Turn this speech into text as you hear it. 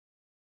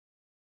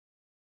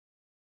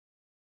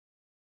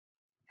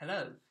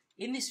Hello,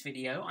 in this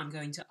video I'm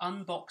going to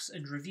unbox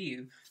and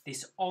review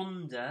this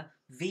Onda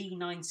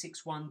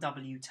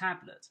V961w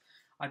tablet.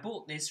 I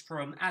bought this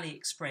from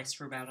AliExpress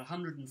for about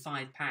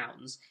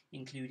 £105,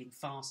 including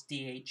fast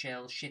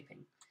DHL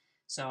shipping.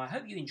 So I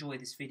hope you enjoy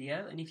this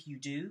video, and if you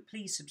do,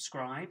 please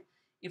subscribe.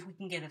 If we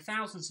can get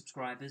 1,000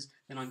 subscribers,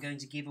 then I'm going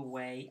to give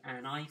away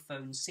an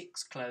iPhone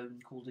 6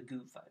 clone called a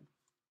GooPhone.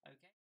 Okay?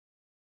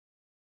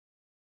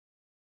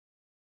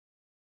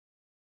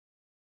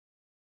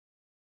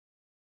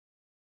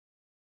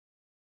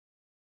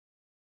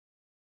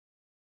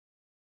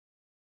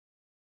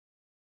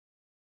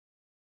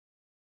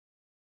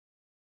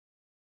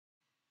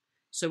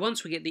 So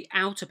once we get the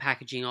outer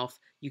packaging off,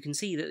 you can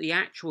see that the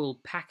actual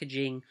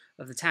packaging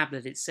of the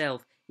tablet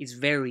itself is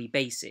very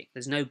basic.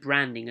 There's no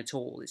branding at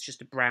all, it's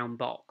just a brown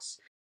box.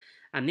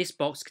 And this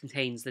box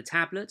contains the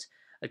tablet,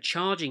 a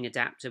charging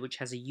adapter which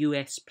has a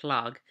US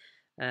plug,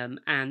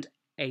 and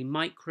a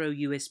micro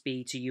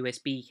USB to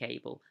USB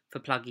cable for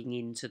plugging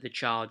into the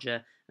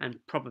charger and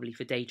probably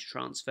for data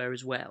transfer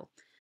as well.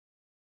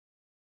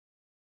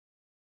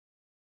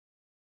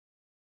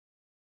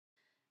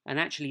 And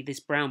actually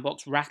this brown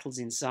box rattles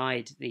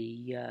inside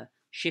the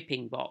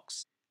shipping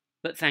box,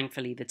 but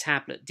thankfully the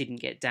tablet didn't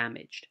get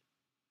damaged.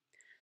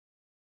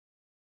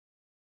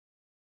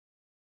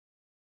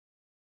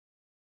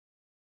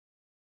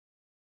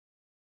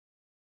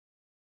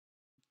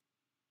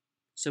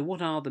 So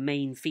what are the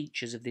main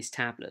features of this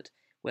tablet?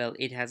 Well,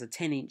 it has a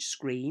 10-inch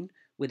screen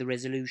with a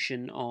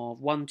resolution of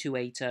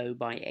 1280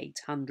 by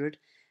 800,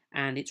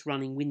 and it's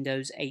running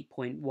Windows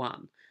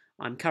 8.1.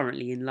 I'm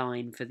currently in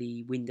line for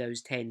the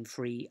Windows 10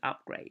 free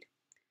upgrade.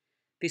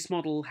 This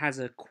model has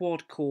a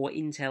quad-core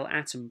Intel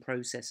Atom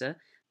processor,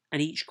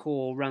 and each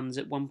core runs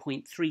at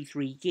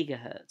 1.33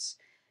 GHz.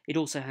 It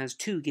also has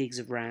 2 gigs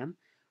of RAM,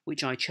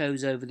 which I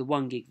chose over the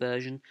 1 gig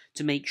version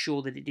to make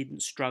sure that it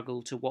didn't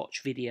struggle to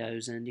watch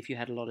videos and if you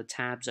had a lot of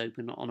tabs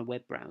open on a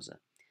web browser.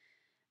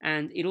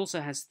 And it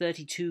also has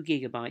 32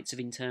 gigabytes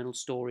of internal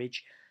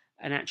storage,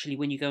 and actually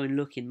when you go and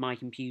look in my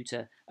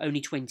computer,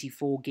 only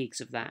 24 gigs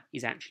of that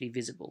is actually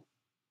visible.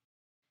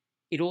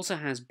 It also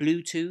has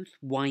Bluetooth,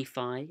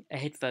 Wi-Fi, a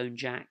headphone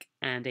jack,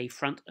 and a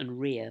front and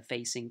rear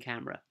facing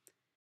camera.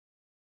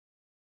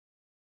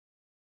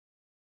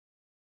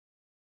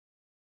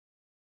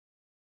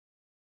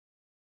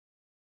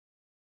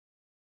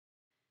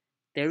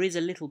 There is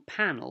a little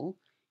panel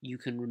you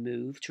can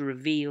remove to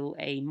reveal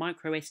a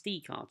micro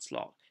SD card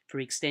slot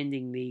for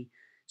extending the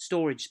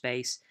storage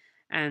space,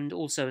 and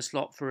also a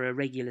slot for a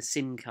regular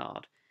SIM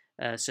card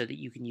so that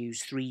you can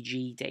use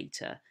 3G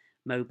data,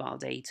 mobile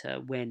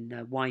data, when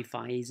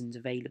Wi-Fi isn't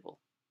available.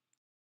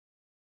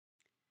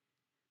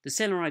 The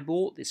seller I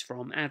bought this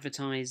from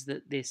advertised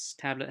that this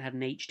tablet had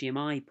an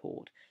HDMI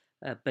port,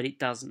 but it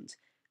doesn't.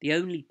 The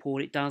only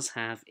port it does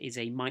have is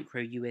a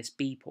micro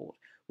USB port,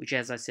 which,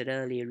 as I said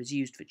earlier, is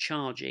used for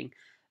charging,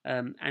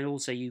 and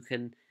also you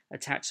can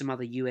attach some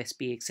other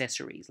USB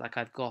accessories, like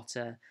I've got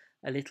a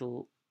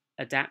little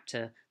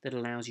adapter that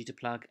allows you to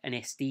plug an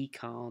SD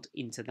card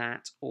into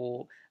that,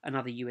 or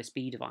another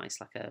USB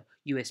device like a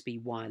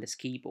USB wireless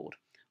keyboard,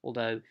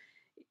 although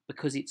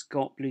because it's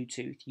got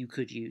Bluetooth you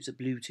could use a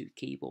Bluetooth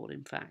keyboard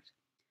in fact.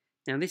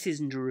 Now this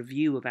isn't a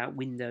review about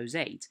Windows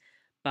 8,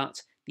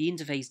 but the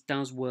interface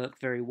does work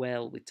very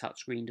well with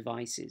touchscreen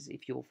devices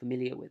if you're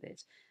familiar with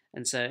it.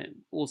 And so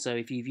also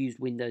if you've used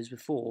Windows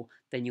before,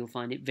 then you'll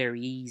find it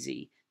very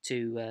easy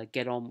to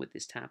get on with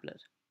this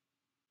tablet.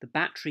 The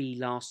battery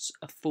lasts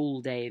a full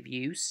day of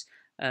use,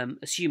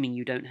 assuming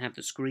you don't have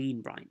the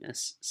screen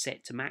brightness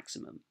set to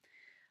maximum.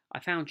 I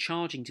found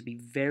charging to be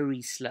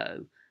very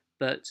slow,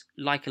 but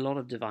like a lot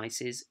of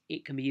devices,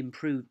 it can be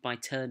improved by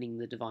turning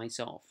the device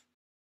off.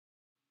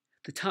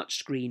 The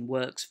touchscreen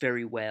works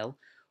very well,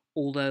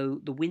 although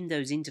the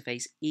Windows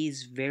interface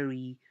is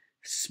very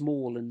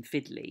small and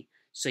fiddly,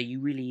 so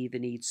you really either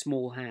need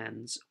small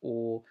hands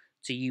or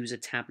to use a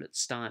tablet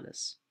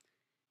stylus.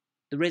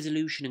 The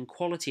resolution and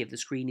quality of the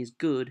screen is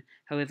good,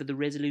 however the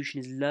resolution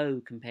is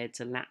low compared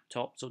to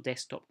laptops or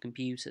desktop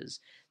computers,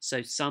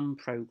 so some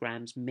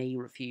programs may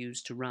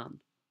refuse to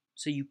run.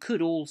 So you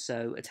could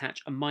also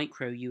attach a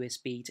micro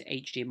USB to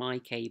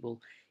HDMI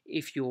cable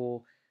if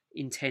your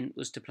intent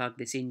was to plug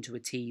this into a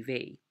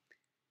TV.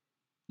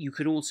 You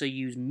could also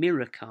use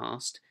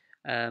Miracast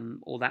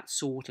or that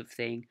sort of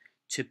thing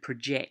to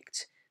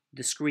project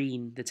the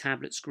screen, the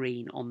tablet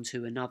screen,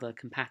 onto another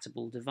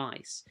compatible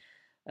device.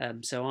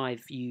 So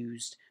I've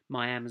used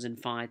my Amazon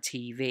Fire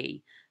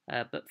TV,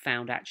 but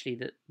found actually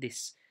that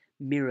this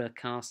mirror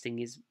casting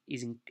is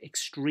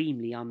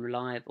extremely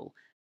unreliable.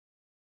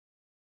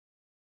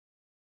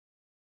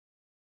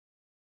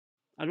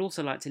 I'd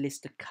also like to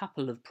list a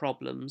couple of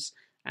problems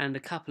and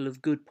a couple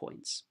of good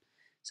points.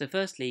 So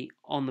firstly,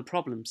 on the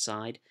problem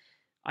side,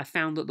 I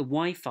found that the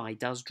Wi-Fi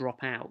does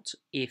drop out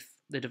if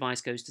the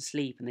device goes to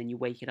sleep and then you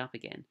wake it up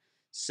again.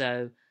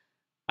 So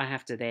I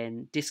have to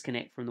then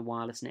disconnect from the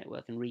wireless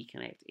network and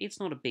reconnect. It's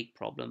not a big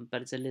problem,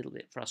 but it's a little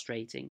bit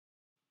frustrating.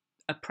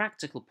 A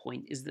practical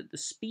point is that the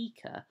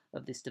speaker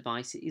of this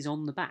device is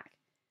on the back,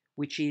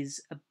 which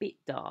is a bit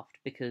daft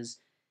because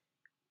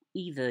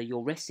Either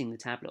you're resting the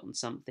tablet on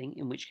something,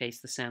 in which case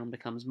the sound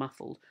becomes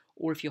muffled,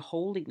 or if you're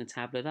holding the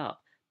tablet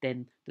up,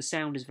 then the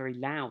sound is very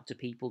loud to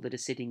people that are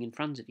sitting in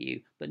front of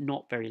you, but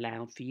not very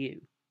loud for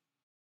you.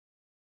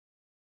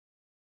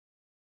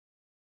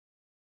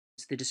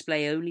 The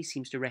display only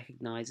seems to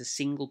recognise a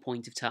single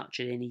point of touch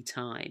at any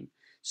time,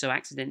 so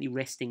accidentally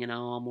resting an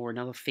arm or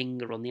another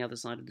finger on the other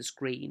side of the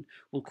screen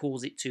will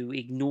cause it to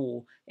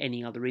ignore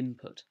any other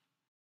input.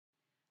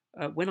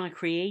 When I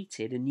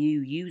created a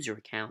new user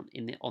account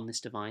on this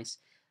device,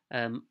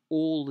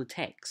 all the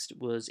text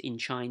was in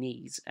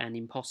Chinese and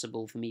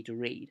impossible for me to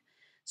read.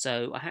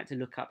 So I had to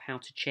look up how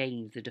to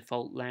change the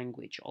default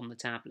language on the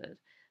tablet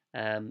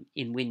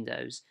in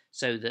Windows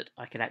so that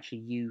I could actually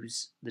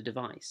use the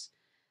device.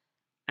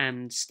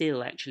 And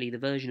still, actually, the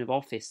version of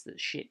Office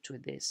that's shipped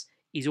with this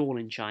is all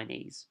in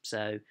Chinese.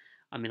 So,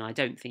 I mean, I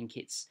don't think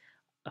it's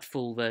a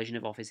full version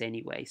of Office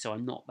anyway, so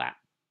I'm not that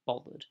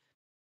bothered.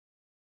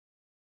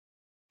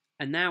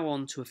 And now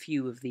on to a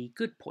few of the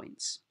good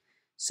points.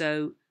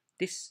 So,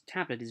 this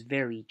tablet is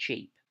very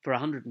cheap. For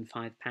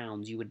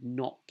 £105, you would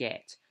not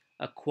get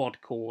a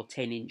quad-core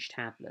 10-inch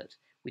tablet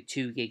with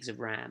 2 gigs of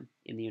RAM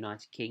in the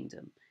United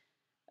Kingdom.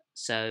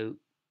 So,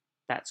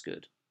 that's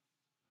good.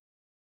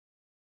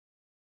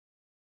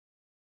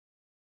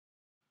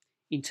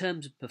 In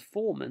terms of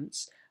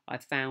performance, I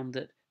found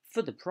that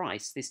for the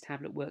price, this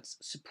tablet works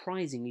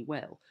surprisingly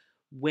well.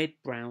 Web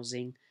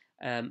browsing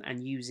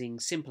and using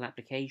simple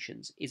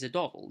applications is a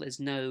doddle. There's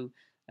no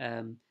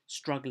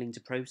struggling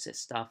to process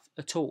stuff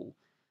at all.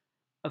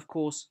 Of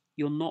course,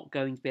 you're not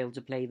going to be able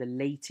to play the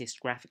latest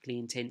graphically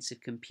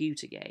intensive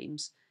computer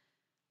games.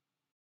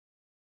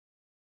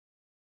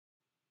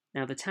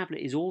 Now, the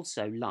tablet is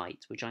also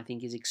light, which I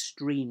think is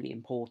extremely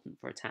important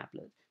for a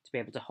tablet, to be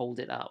able to hold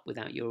it up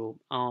without your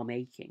arm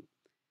aching.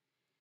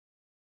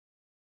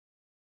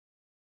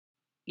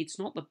 It's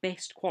not the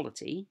best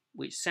quality,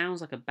 which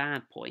sounds like a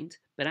bad point,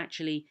 but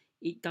actually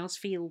it does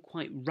feel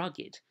quite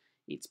rugged.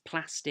 It's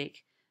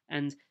plastic,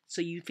 and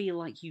so you feel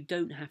like you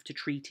don't have to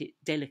treat it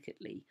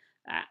delicately,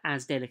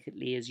 as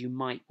delicately as you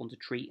might want to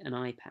treat an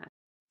iPad.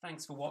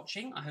 Thanks for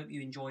watching. I hope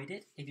you enjoyed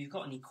it. If you've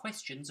got any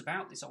questions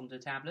about this Onda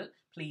tablet,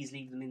 please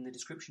leave them in the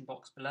description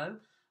box below.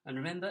 And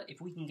remember, if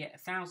we can get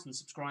 1,000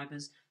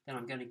 subscribers, then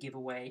I'm going to give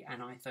away an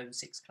iPhone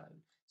 6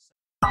 clone.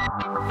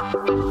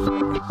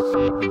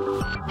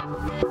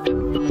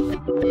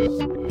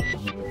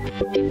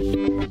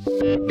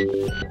 So